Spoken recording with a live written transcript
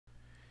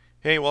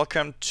Hey,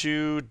 welcome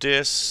to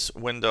this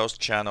Windows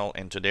channel,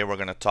 and today we're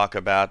going to talk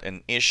about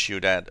an issue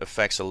that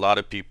affects a lot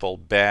of people: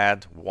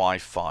 bad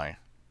Wi-Fi.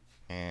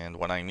 And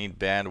when I mean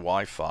bad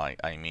Wi-Fi,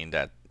 I mean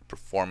that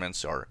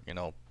performance, or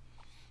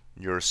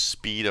your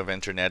speed of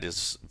internet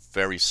is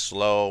very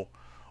slow,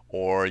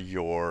 or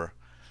you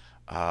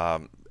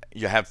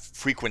have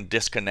frequent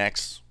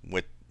disconnects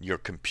with your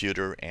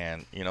computer,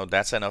 and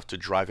that's enough to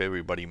drive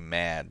everybody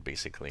mad,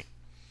 basically.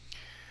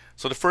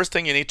 So the first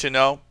thing you need to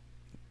know,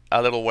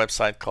 a little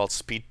website called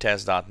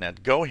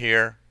speedtest.net. Go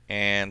here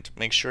and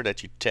make sure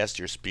that you test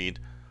your speed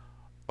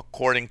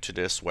according to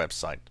this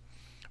website.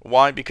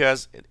 Why?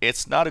 Because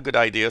it's not a good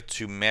idea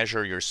to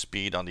measure your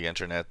speed on the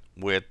internet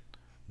with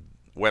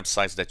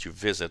websites that you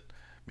visit,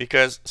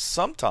 because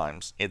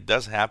sometimes it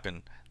does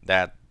happen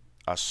that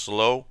a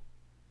slow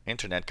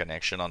internet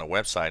connection on a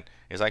website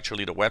is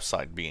actually the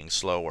website being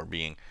slow, or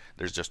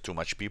there's just too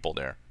much people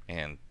there,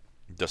 and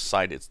the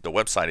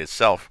website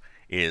itself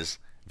is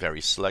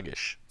very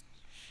sluggish.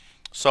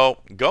 So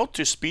go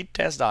to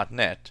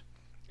speedtest.net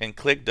and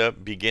click the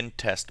Begin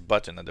Test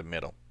button in the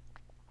middle.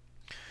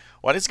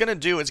 What it's going to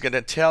do is going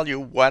to tell you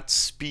what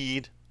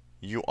speed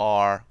you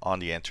are on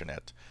the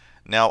internet.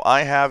 Now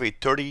I have a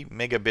 30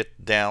 megabit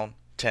down,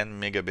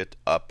 10 megabit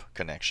up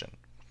connection.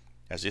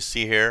 As you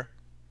see here,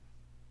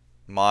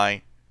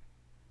 my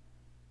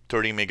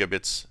 30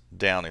 megabits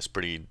down is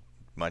pretty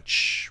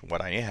much what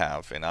I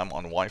have, and I'm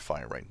on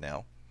Wi-Fi right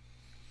now.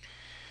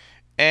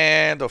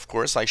 And of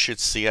course I should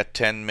see a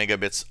 10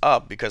 megabits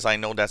up because I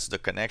know that's the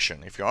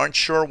connection. If you aren't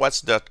sure what's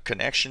the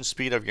connection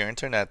speed of your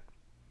internet,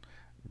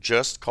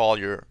 just call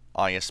your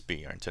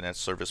ISP, your internet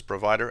service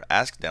provider.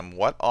 Ask them,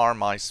 what are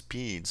my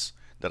speeds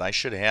that I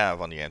should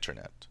have on the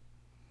internet?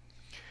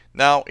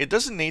 Now, it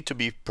doesn't need to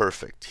be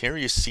perfect. Here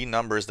you see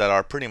numbers that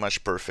are pretty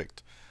much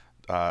perfect.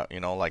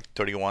 Like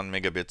 31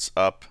 megabits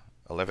up,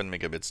 11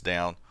 megabits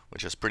down,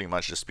 which is pretty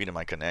much the speed of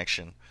my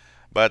connection.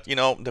 But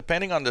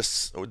depending on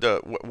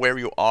where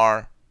you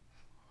are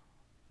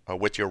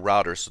with your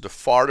router, so the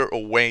farther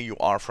away you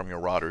are from your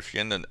router, if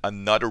you're in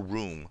another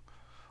room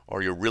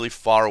or you're really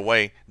far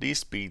away, these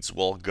speeds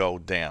will go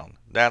down.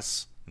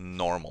 That's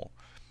normal.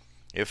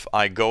 If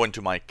I go into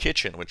my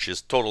kitchen, which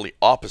is totally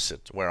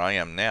opposite where I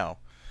am now,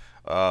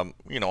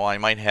 I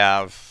might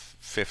have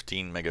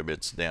 15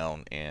 megabits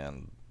down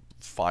and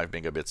 5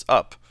 megabits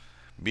up,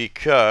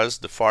 because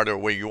the farther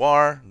away you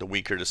are, the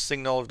weaker the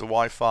signal of the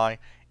Wi-Fi,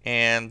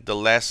 and the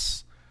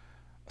less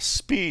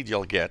speed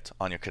you'll get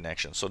on your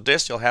connection. So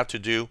this you'll have to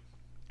do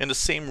in the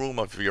same room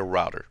of your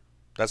router.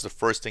 That's the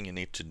first thing you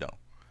need to know.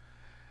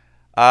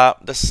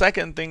 The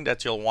second thing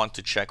that you'll want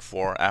to check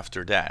for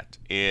after that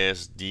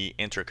is the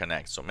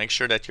interconnect. So make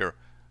sure that your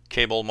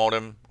cable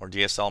modem or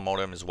DSL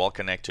modem is well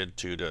connected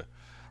to the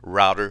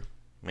router.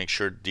 Make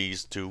sure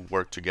these two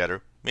work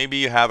together. Maybe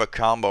you have a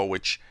combo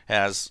which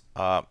has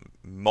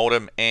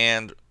modem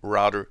and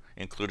router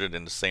included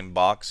in the same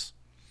box.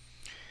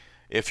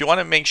 If you want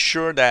to make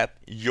sure that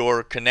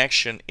your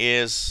connection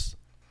is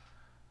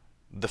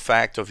the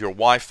fact of your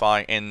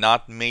Wi-Fi and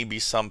not maybe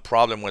some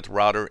problem with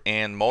router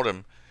and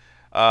modem,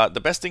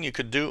 the best thing you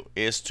could do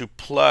is to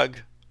plug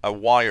a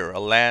wire, a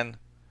LAN,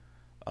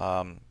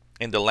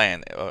 in the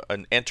LAN,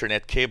 an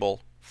Ethernet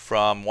cable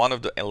from one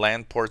of the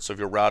LAN ports of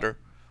your router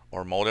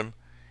or modem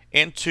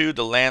into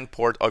the LAN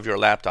port of your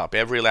laptop.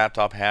 Every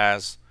laptop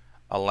has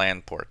a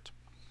LAN port.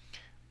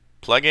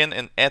 Plug in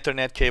an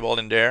Ethernet cable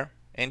in there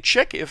and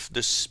check if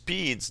the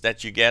speeds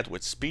that you get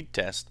with speed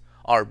test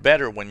are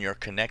better when you're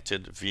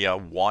connected via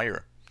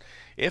wire.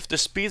 If the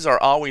speeds are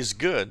always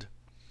good,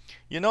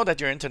 you know that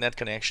your internet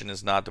connection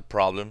is not the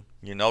problem.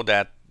 You know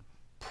that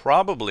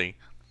probably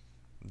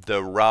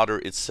the router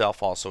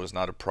itself also is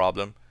not a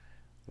problem.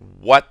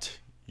 What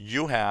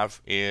you have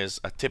is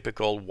a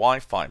typical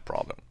Wi-Fi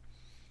problem.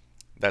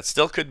 That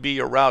still could be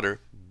your router,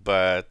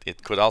 but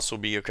it could also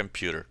be your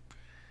computer.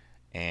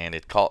 And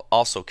it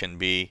also can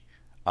be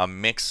a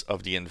mix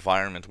of the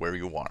environment where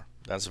you are.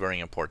 That's very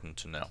important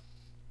to know.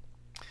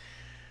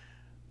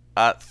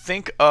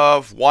 Think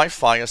of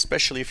Wi-Fi,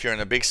 especially if you're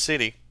in a big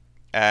city,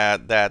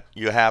 that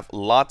you have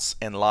lots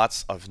and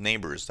lots of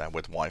neighbors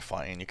with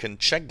Wi-Fi. And you can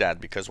check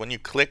that, because when you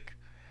click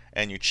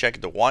and you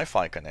check the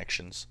Wi-Fi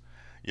connections,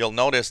 you'll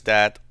notice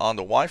that on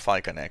the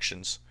Wi-Fi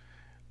connections,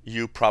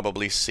 you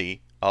probably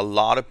see a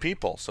lot of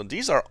people. So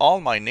these are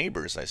all my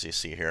neighbors, as you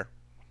see here.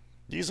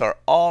 These are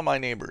all my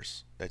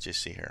neighbors that you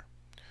see here.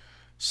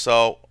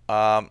 So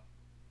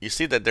you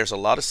see that there's a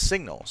lot of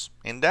signals,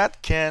 and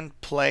that can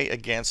play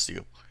against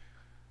you.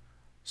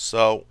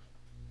 So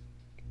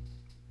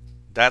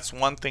that's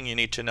one thing you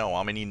need to know,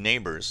 how many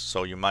neighbors.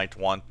 So you might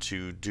want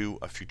to do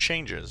a few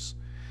changes.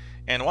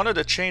 And one of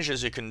the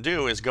changes you can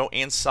do is go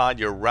inside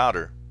your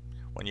router.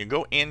 When you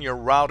go in your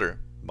router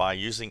by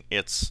using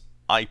its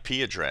IP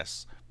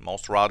address,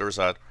 most routers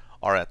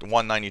are at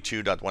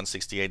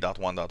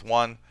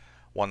 192.168.1.1,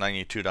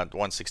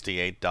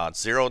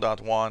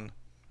 192.168.0.1,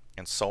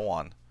 and so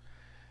on.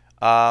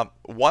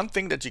 One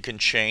thing that you can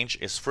change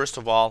is, first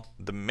of all,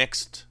 the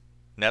mixed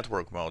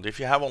network mode. If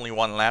you have only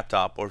one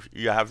laptop, or if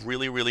you have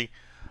really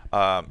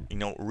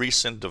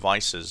recent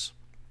devices,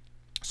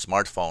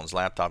 smartphones,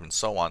 laptop, and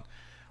so on,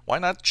 why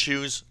not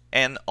choose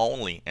N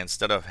only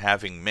instead of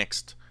having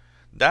mixed?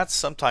 That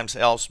sometimes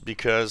helps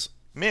because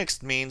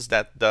mixed means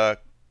that the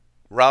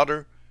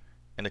router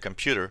and the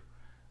computer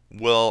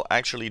will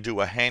actually do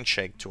a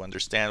handshake to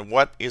understand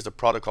what is the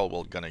protocol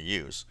we're going to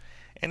use.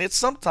 And it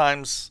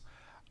sometimes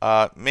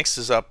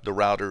mixes up the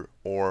router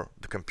or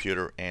the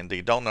computer, and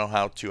they don't know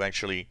how to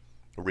actually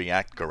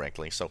react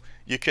correctly. So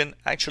you can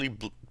actually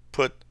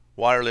put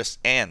wireless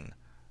N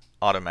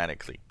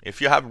automatically.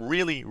 If you have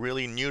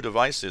really new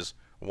devices,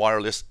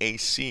 wireless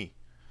AC,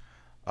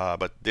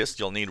 but this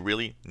you'll need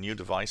really new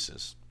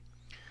devices.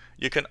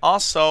 You can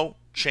also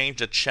change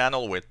the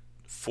channel width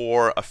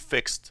for a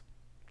fixed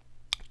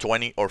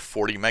 20 or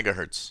 40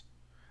 megahertz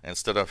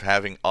instead of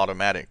having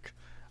automatic.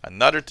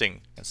 Another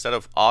thing, instead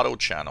of auto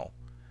channel,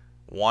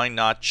 why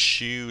not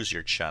choose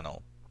your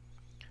channel?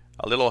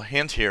 A little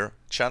hint here,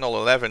 channel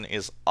 11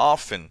 is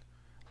often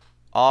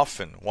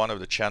one of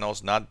the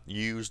channels not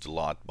used a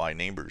lot by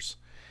neighbors.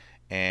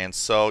 And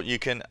so you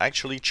can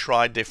actually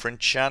try different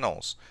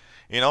channels.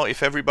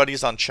 If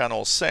everybody's on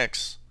channel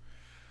 6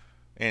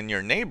 in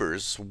your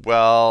neighbors,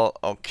 well,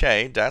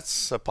 okay,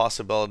 that's a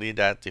possibility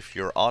that if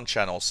you're on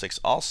channel 6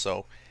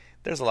 also,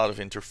 there's a lot of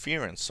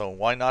interference. So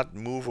why not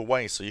move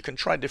away? So you can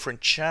try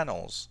different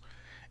channels,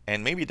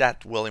 and maybe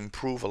that will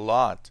improve a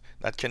lot.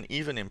 That can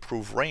even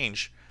improve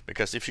range,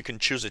 because if you can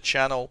choose a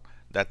channel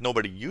that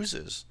nobody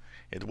uses,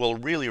 it will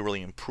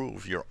really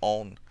improve your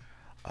own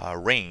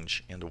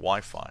range in the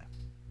Wi-Fi.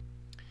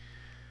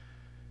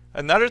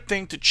 Another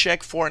thing to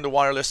check for in the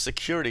wireless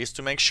security is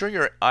to make sure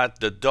you're at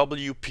the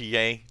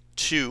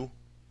WPA2,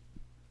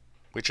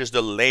 which is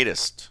the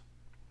latest.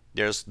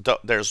 There's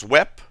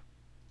WEP,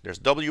 there's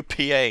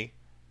WPA,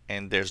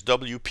 and there's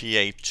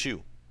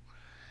WPA2.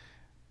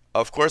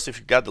 Of course, if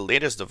you've got the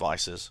latest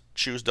devices,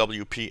 choose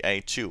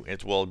WPA2.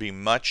 It will be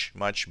much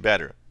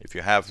better. If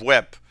you have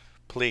WEP,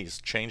 please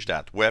change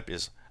that. WEP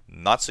is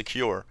not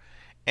secure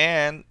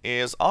and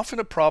is often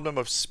a problem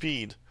of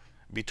speed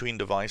between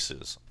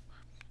devices.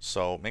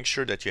 So make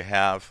sure that you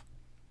have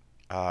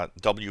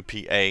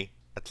WPA,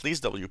 at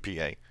least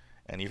WPA,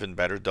 and even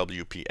better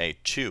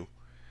WPA2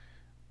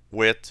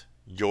 with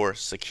your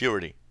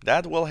security.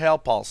 That will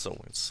help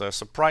also. It's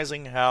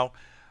surprising how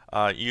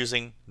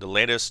using the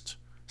latest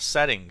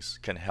settings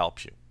can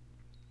help you.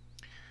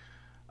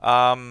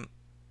 And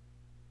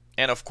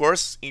of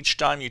course, each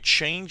time you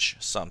change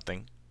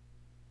something,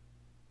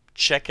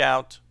 check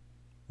out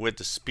with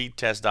the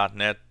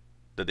speedtest.net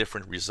the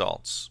different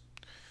results.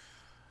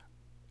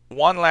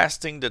 One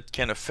last thing that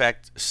can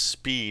affect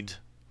speed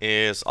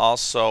is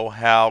also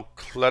how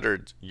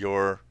cluttered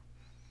your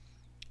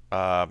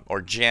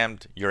or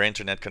jammed your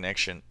internet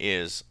connection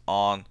is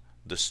on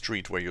the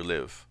street where you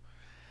live.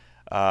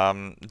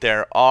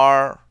 There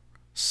are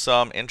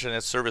some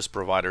internet service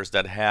providers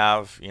that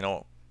have,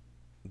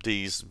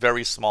 these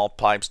very small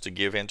pipes to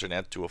give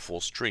internet to a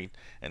full street,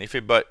 and if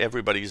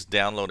everybody's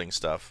downloading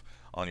stuff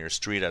on your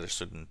street at a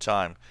certain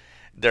time,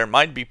 there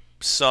might be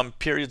some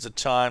periods of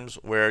times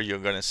where you're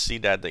going to see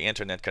that the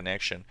internet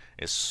connection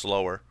is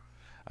slower.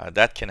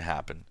 That can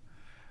happen.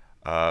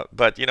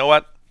 But you know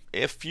what?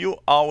 If you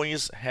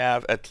always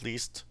have at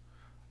least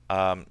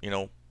 10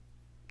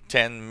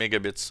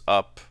 megabits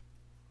up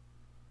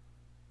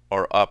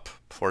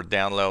for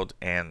download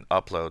and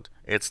upload,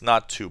 it's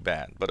not too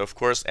bad. But of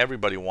course,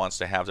 everybody wants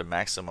to have the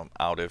maximum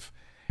out of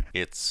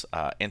its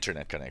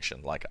internet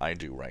connection, like I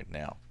do right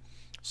now.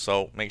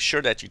 So make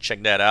sure that you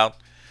check that out.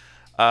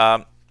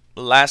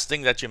 Last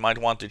thing that you might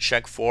want to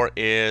check for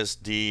is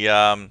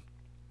the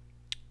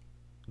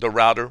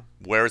router,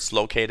 where it's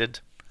located.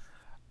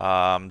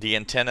 The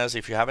antennas,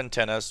 if you have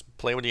antennas,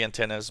 play with the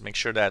antennas. Make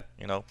sure that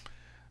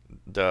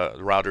the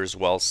router is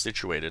well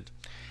situated.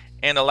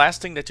 And the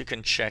last thing that you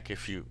can check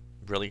if you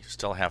really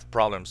still have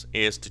problems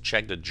is to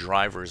check the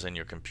drivers in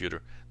your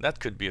computer. That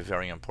could be a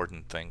very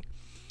important thing.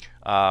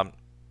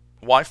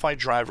 Wi-Fi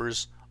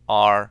drivers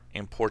are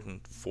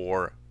important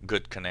for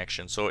good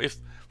connection. So if,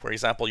 for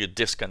example, you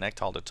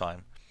disconnect all the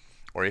time,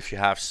 or if you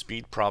have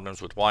speed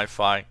problems with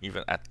Wi-Fi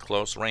even at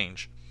close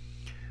range,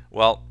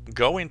 well,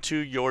 go into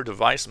your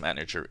device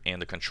manager in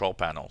the control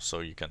panel. So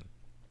you can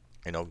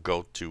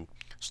go to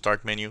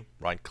Start menu,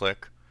 right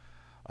click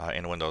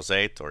in Windows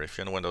 8, or if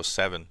you're in Windows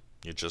 7,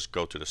 you just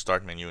go to the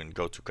Start menu and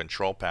go to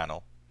Control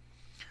Panel.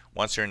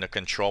 Once you're in the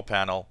Control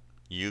Panel,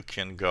 you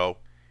can go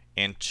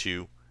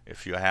into,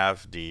 if you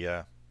have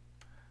the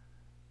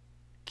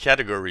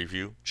category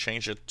view,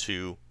 change it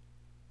to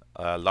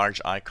large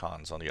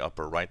icons on the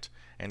upper right,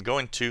 and go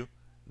into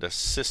the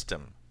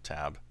System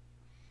tab.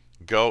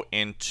 Go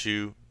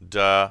into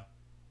the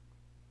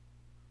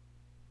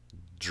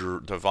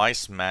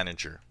Device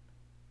Manager.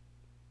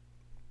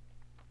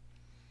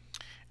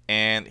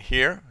 And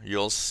here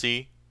you'll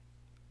see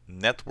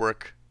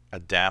network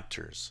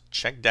adapters.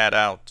 Check that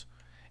out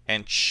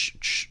and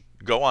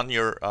go on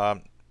your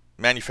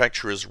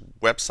manufacturer's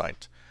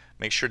website.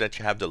 Make sure that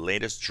you have the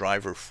latest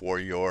driver for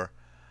your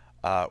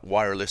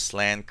wireless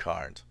LAN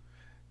card.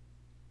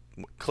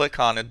 click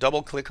on it,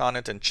 double click on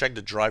it, and check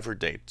the driver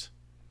date.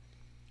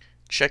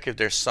 Check if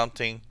there's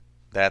something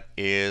that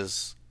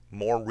is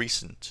more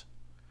recent,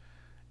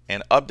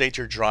 and update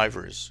your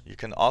drivers. You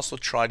can also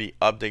try the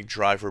update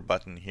driver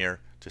button here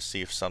to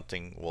see if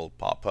something will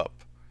pop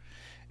up.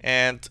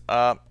 And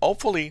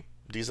hopefully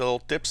these little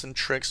tips and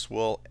tricks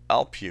will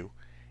help you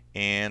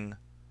in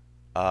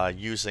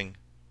using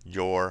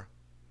your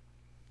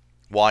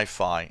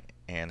Wi-Fi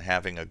and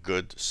having a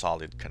good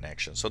solid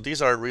connection. So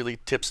these are really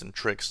tips and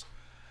tricks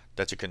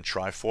that you can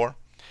try for.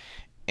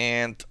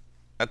 And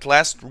at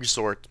last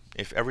resort,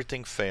 if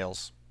everything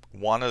fails,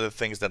 one of the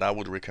things that I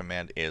would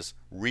recommend is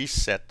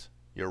reset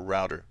your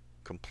router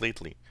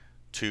completely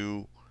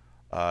to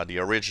the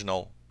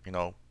original,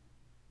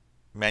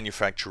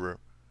 manufacturer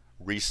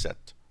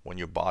reset when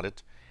you bought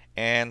it,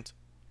 and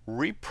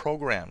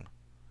reprogram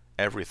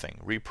everything.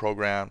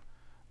 Reprogram,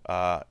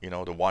 the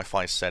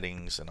Wi-Fi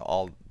settings and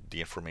all the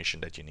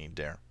information that you need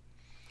there.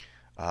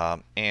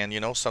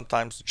 And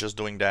sometimes just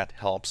doing that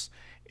helps.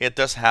 It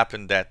does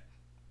happen that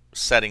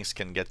settings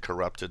can get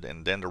corrupted,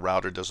 and then the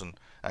router doesn't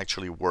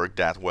actually work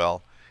that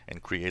well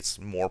and creates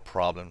more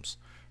problems.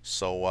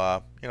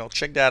 So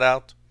check that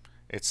out.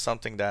 It's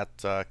something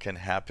that can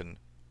happen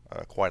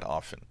quite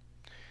often.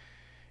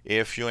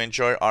 If you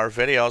enjoy our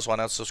videos, why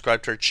not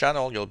subscribe to our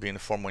channel? You'll be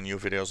informed when new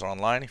videos are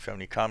online. If you have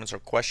any comments or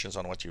questions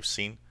on what you've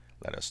seen,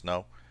 let us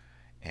know.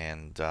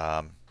 And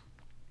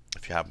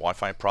if you have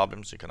Wi-Fi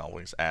problems, you can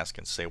always ask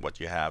and say what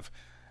you have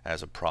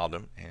as a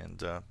problem,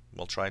 and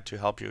we'll try to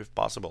help you if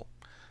possible.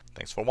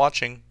 Thanks for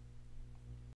watching.